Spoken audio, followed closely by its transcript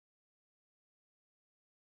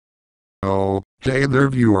Oh, hey there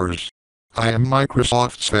viewers. I am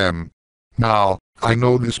Microsoft Sam. Now, I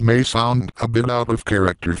know this may sound a bit out of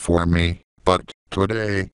character for me, but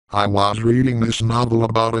today, I was reading this novel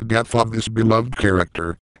about a death of this beloved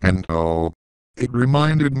character, and oh, it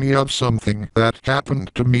reminded me of something that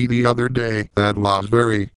happened to me the other day that was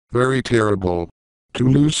very, very terrible. To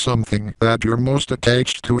lose something that you're most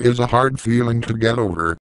attached to is a hard feeling to get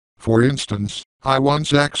over. For instance, I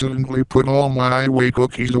once accidentally put all my Highway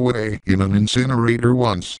cookies away in an incinerator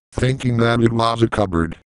once, thinking that it was a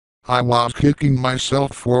cupboard. I was kicking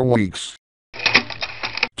myself for weeks.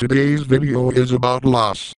 Today's video is about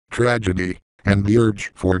loss, tragedy, and the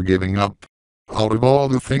urge for giving up. Out of all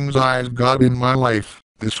the things I've got in my life,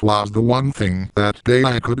 this was the one thing that day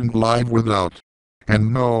I couldn't live without.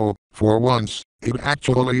 And no, for once, it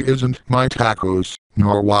actually isn't my tacos,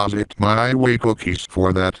 nor was it my Highway cookies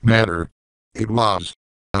for that matter. It was.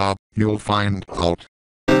 You'll find out.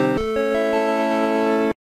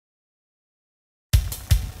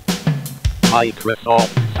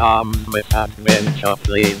 Microsoft Misadventure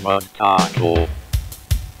Flavoured Taco.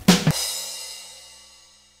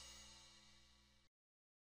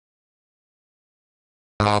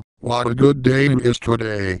 What a good day it is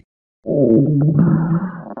today.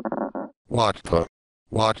 What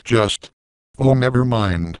just? Oh, never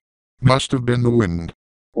mind. Must have been the wind.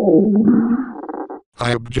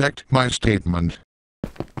 I object my statement.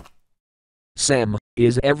 Sam,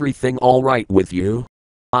 is everything alright with you?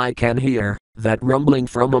 I can hear that rumbling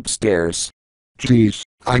from upstairs. Geez,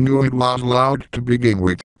 I knew it was loud to begin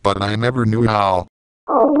with, but I never knew how.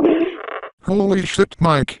 Holy shit,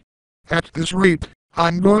 Mike. At this rate,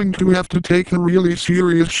 I'm going to have to take a really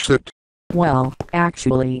serious shit. Well,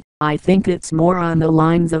 actually, I think it's more on the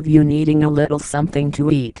lines of you needing a little something to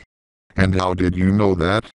eat. And how did you know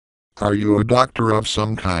that? Are you a doctor of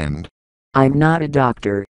some kind? I'm not a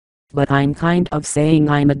doctor. But I'm kind of saying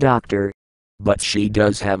I'm a doctor. But she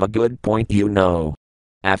does have a good point, you know.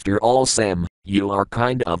 After all, Sam, you are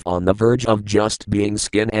kind of on the verge of just being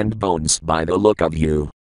skin and bones by the look of you.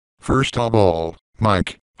 First of all,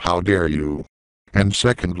 Mike, how dare you? And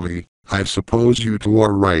secondly, I suppose you two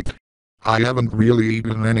are right. I haven't really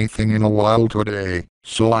eaten anything in a while today,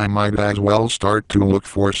 so I might as well start to look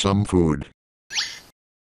for some food.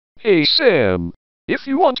 Hey Sam, if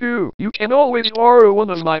you want to, you can always borrow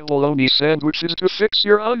one of my bologna sandwiches to fix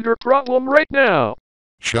your other problem right now.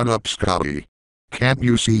 Shut up, Scotty. Can't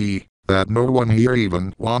you see that no one here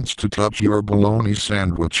even wants to touch your bologna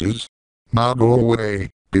sandwiches? Now go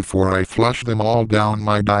away, before I flush them all down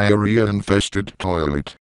my diarrhea-infested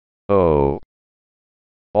toilet. Oh.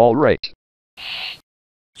 Alright.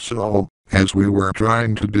 So, as we were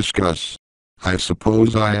trying to discuss, I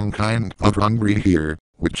suppose I am kind of hungry here,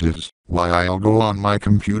 which is why I'll go on my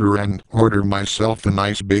computer and order myself a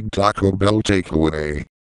nice big Taco Bell takeaway.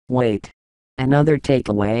 Wait. Another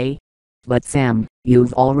takeaway? But Sam,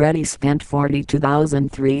 you've already spent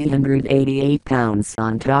 £42,388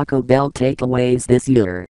 on Taco Bell takeaways this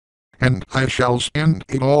year. And I shall spend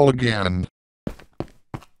it all again.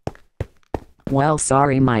 Well,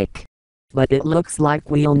 sorry Mike. But it looks like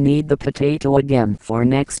we'll need the potato again for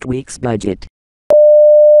next week's budget.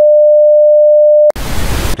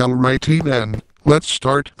 Alrighty then, let's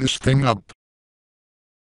start this thing up.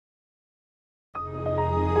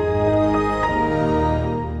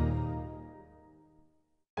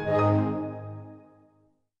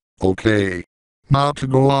 Okay. Now to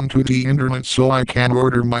go onto the internet so I can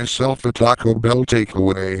order myself a Taco Bell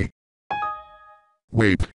takeaway.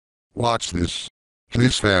 Wait. What's this?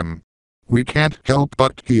 This fam. We can't help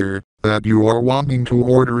but hear that you are wanting to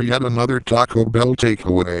order yet another Taco Bell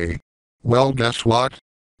takeaway. Well, guess what?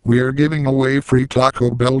 We're giving away free Taco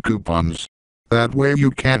Bell coupons. That way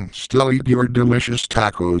you can still eat your delicious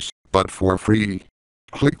tacos, but for free.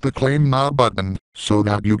 Click the Claim Now button, so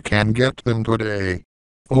that you can get them today.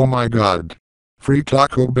 Oh my god. Free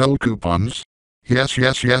Taco Bell coupons? Yes.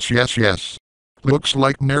 Looks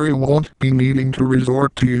like Mary won't be needing to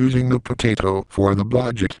resort to using the potato for the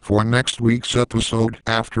budget for next week's episode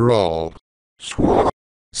after all.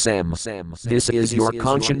 Sam, this is your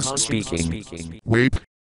conscience speaking. Wait.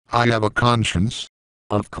 I have a conscience.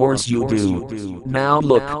 Of course you do. Now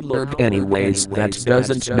look, anyways, that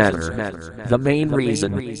doesn't matter. The main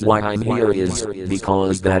reason why I'm here is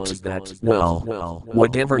because that, well,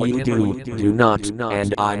 whatever you do, do not,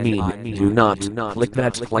 and I mean, do not, click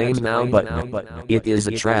that Claim Now button. It is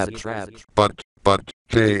a trap. But,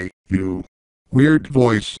 hey, you. Weird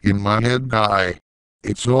voice in my head guy.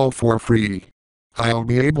 It's all for free. I'll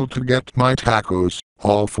be able to get my tacos,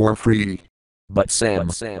 all for free. But Sam,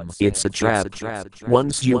 it's a trap.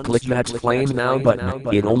 Once you click that Claim Now button,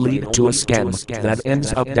 it'll lead to a scam that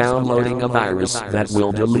ends up downloading a virus that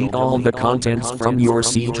will delete all the contents from your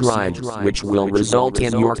C drive, which will result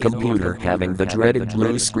in your computer having the dreaded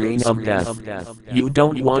blue screen of death. You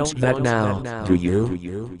don't want that now, do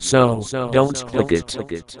you? So, don't click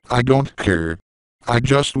it. I don't care. I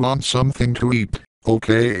just want something to eat,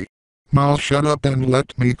 okay? Now shut up and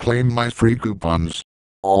let me claim my free coupons.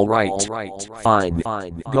 Alright, fine.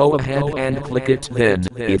 Go ahead and click it then,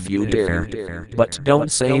 if you dare. But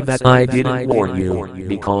don't say that I didn't warn you,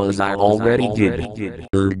 because I already did.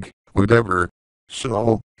 Whatever.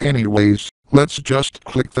 So, anyways, let's just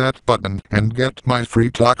click that button and get my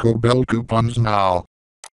free Taco Bell coupons now.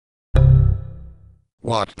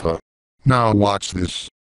 What the? Now watch this.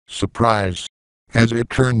 Surprise. As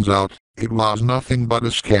it turns out, it was nothing but a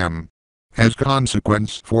scam. As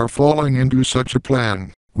consequence for falling into such a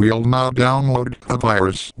plan, we'll now download a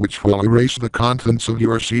virus which will erase the contents of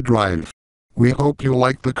your C drive. We hope you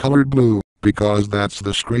like the color blue, because that's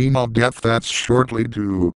the screen of death that's shortly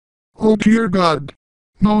due. Oh dear God.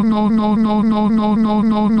 No.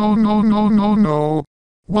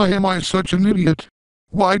 Why am I such an idiot?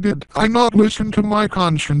 Why did I not listen to my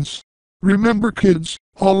conscience? Remember kids,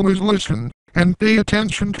 always listen, and pay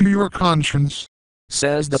attention to your conscience.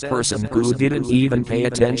 Says the person who didn't even pay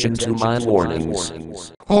attention to my warnings.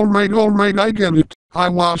 Alright, I get it. I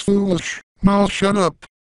was foolish. Now shut up.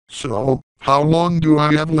 So, how long do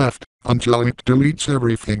I have left until it deletes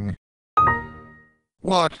everything?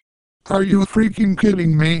 What? Are you freaking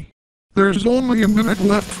kidding me? There's only a minute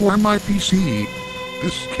left for my PC.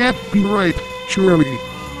 This can't be right, surely.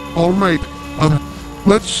 Alright,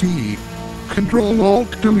 let's see.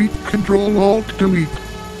 Control-Alt-Delete.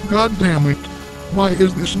 God damn it. Why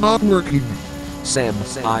is this not working? Sam,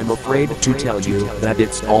 I'm afraid to tell you that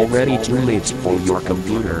it's already too late for your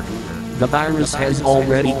computer. The virus has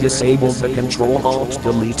already disabled the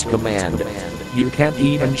Control-Alt-Delete command. You can't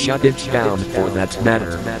even shut it down for that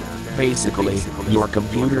matter. Basically, your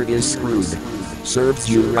computer is screwed. Serves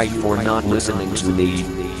you right for not listening to me.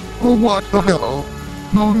 Oh what the hell?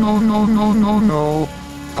 No.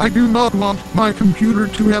 I do not want my computer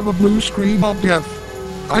to have a blue screen of death.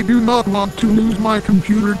 I do not want to lose my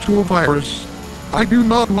computer to a virus. I do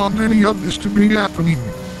not want any of this to be happening.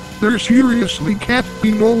 There seriously can't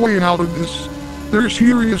be no way out of this. There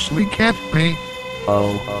seriously can't be.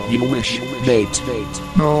 Oh, you wish, mate.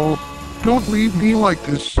 No, don't leave me like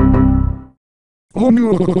this. Oh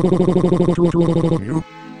no.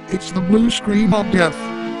 It's the blue screen of death.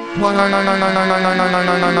 Why?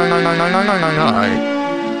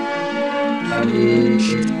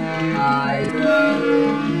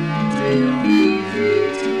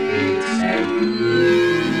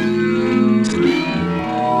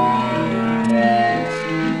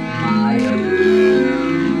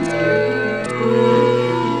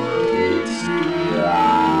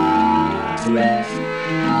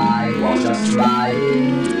 I was just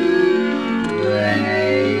trying to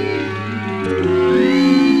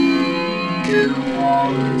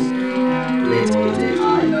little did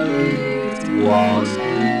I know it was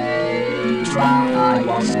a trap I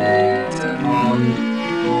was set upon.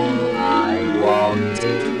 All I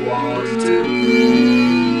wanted was to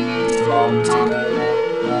eat from Taco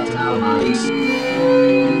Bell, but now my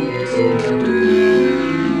experience is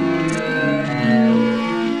in the hell.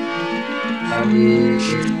 How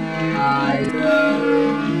should I go?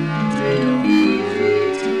 Deal with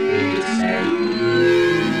it, it's a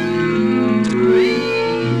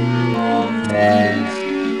dream of death.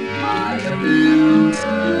 My computer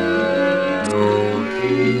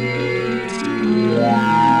is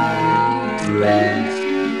rest.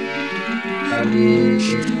 How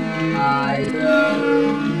should I go?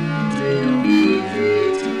 Deal with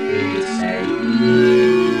it, it's a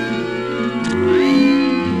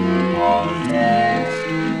dream of death.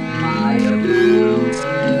 My computer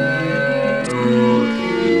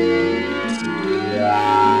is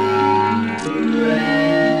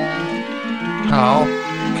rest. How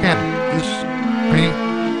can this be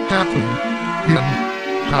happen?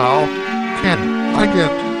 How can I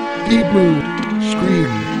get a blue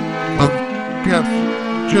screen of death?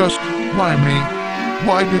 Just why me?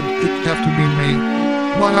 Why did it have to be me?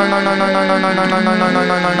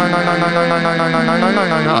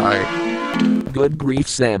 Why? Good grief,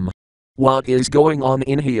 Sam. What is going on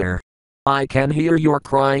in here? I can hear you're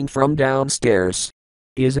crying from downstairs.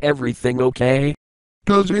 Is everything okay?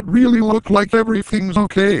 Does it really look like everything's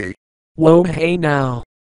okay? Whoa, hey now.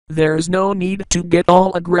 There's no need to get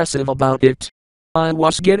all aggressive about it. I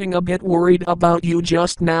was getting a bit worried about you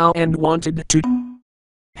just now and wanted to...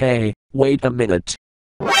 Hey, Wait a minute.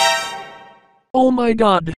 Oh my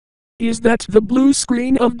god. Is that the blue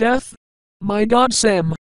screen of death? My god,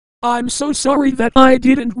 Sam. I'm so sorry that I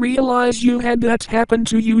didn't realize you had that happen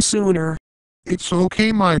to you sooner. It's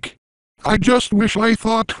okay, Mike. I just wish I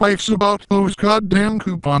thought twice about those goddamn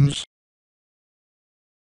coupons.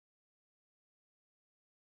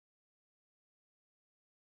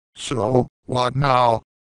 So, what now?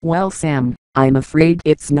 Well, Sam, I'm afraid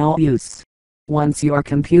it's no use. Once your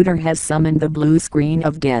computer has summoned the blue screen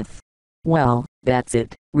of death. Well, that's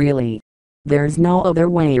it, really. There's no other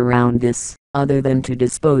way around this, other than to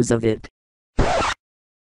dispose of it.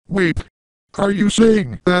 Wait. Are you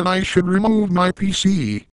saying that I should remove my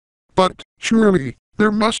PC? But, surely,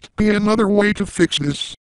 there must be another way to fix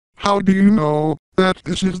this. How do you know that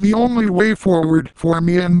this is the only way forward for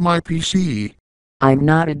me and my PC? I'm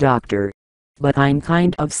not a doctor. But I'm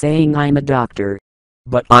kind of saying I'm a doctor.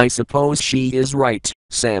 But I suppose she is right,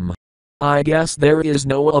 Sam. I guess there is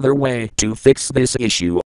no other way to fix this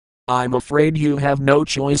issue. I'm afraid you have no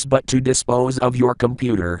choice but to dispose of your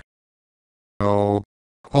computer. Oh.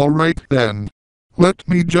 Alright then. Let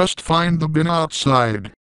me just find the bin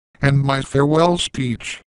outside. And my farewell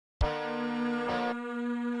speech.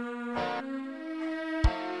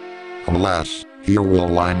 Alas, here will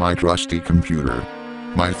lie my trusty computer.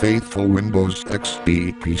 My faithful Windows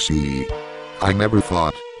XP PC. I never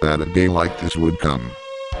thought that a day like this would come.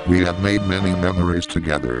 We have made many memories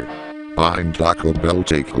together. Buying Taco Bell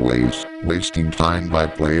takeaways, wasting time by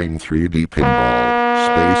playing 3D pinball,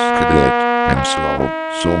 Space Cadet, and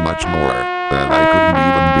so much more, that I couldn't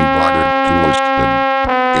even be bothered to list them.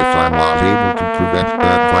 If I was able to prevent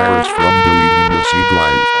that virus from deleting the C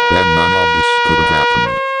drive, then none of this could have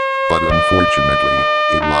happened. But unfortunately,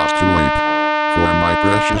 it was too late. For my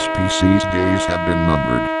precious PC's days have been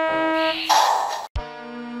numbered.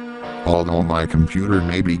 Although my computer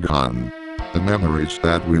may be gone, the memories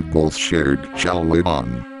that we've both shared shall live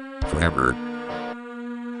on forever.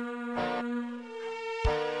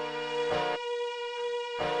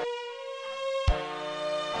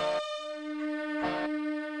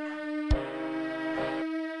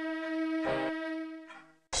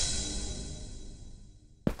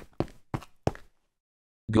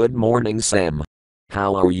 Good morning, Sam.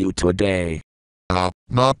 How are you today?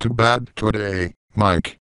 Not too bad today,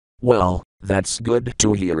 Mike. Well, that's good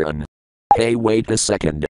to hear. Hey, wait a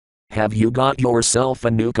second. Have you got yourself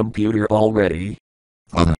a new computer already?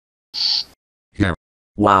 Yeah.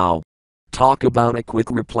 Wow. Talk about a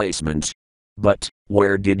quick replacement. But,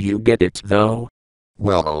 where did you get it though?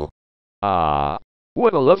 Well,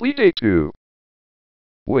 What a lovely day too.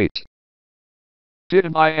 Wait.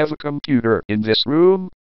 Didn't I have a computer in this room?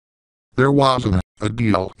 there was a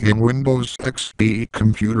deal in Windows XP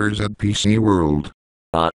computers at PC World.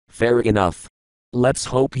 Fair enough. Let's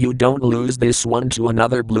hope you don't lose this one to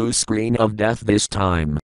another blue screen of death this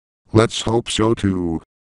time. Let's hope so too.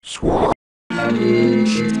 Swap.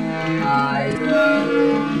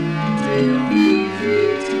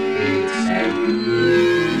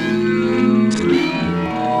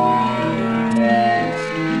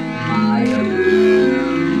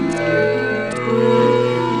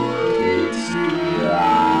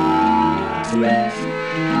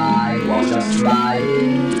 I was just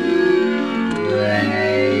trying to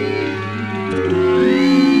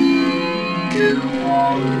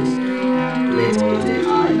was little did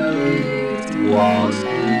I know it was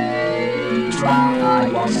a trap I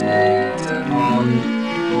was set upon.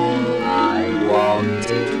 All I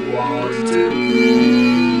wanted was to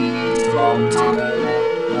be from other